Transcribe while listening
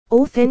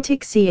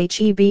Authentic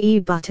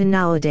Chebe butter.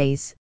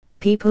 Nowadays,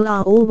 people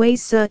are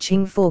always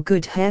searching for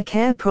good hair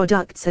care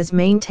products, as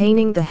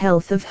maintaining the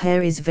health of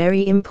hair is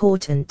very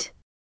important.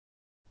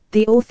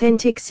 The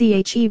authentic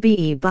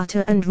Chebe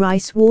butter and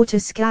rice water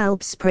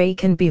scalp spray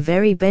can be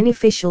very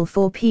beneficial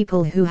for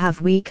people who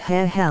have weak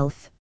hair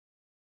health.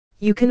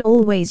 You can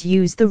always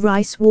use the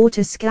rice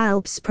water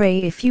scalp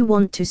spray if you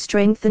want to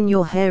strengthen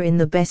your hair in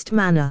the best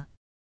manner.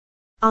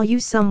 Are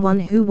you someone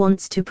who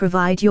wants to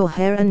provide your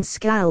hair and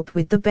scalp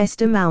with the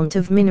best amount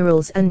of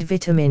minerals and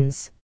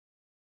vitamins?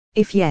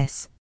 If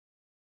yes,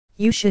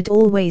 you should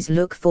always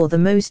look for the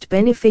most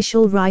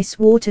beneficial rice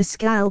water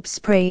scalp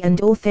spray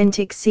and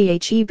authentic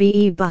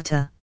Chebe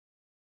butter.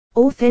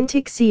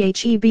 Authentic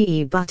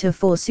Chebe butter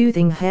for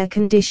soothing hair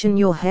condition.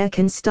 Your hair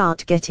can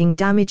start getting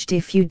damaged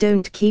if you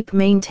don't keep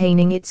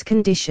maintaining its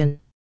condition.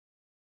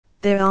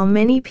 There are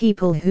many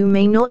people who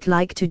may not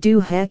like to do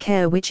hair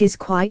care, which is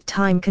quite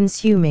time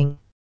consuming.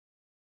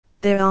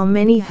 There are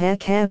many hair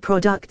care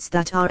products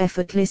that are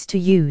effortless to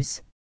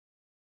use.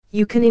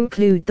 You can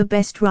include the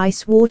best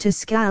rice water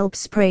scalp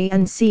spray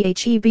and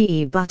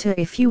Chebe butter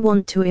if you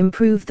want to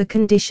improve the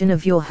condition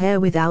of your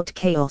hair without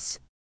chaos.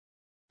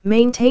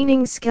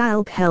 Maintaining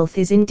scalp health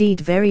is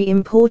indeed very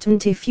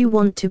important if you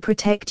want to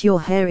protect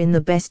your hair in the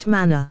best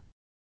manner.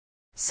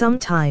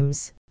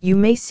 Sometimes, you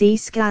may see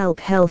scalp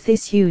health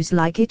issues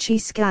like itchy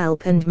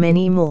scalp and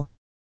many more.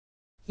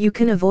 You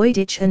can avoid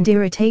itch and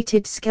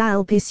irritated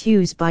scalp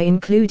issues by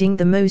including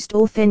the most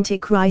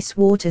authentic rice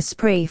water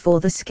spray for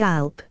the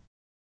scalp.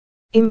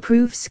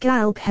 Improve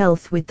scalp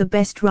health with the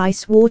best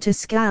rice water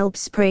scalp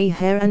spray.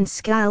 Hair and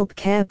scalp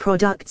care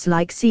products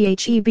like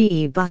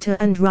Chebe butter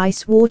and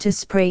rice water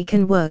spray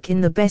can work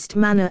in the best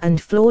manner and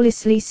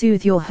flawlessly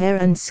soothe your hair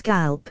and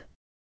scalp.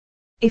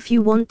 If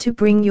you want to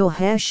bring your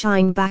hair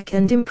shine back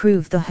and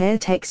improve the hair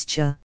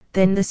texture,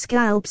 then the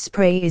scalp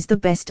spray is the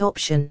best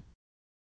option.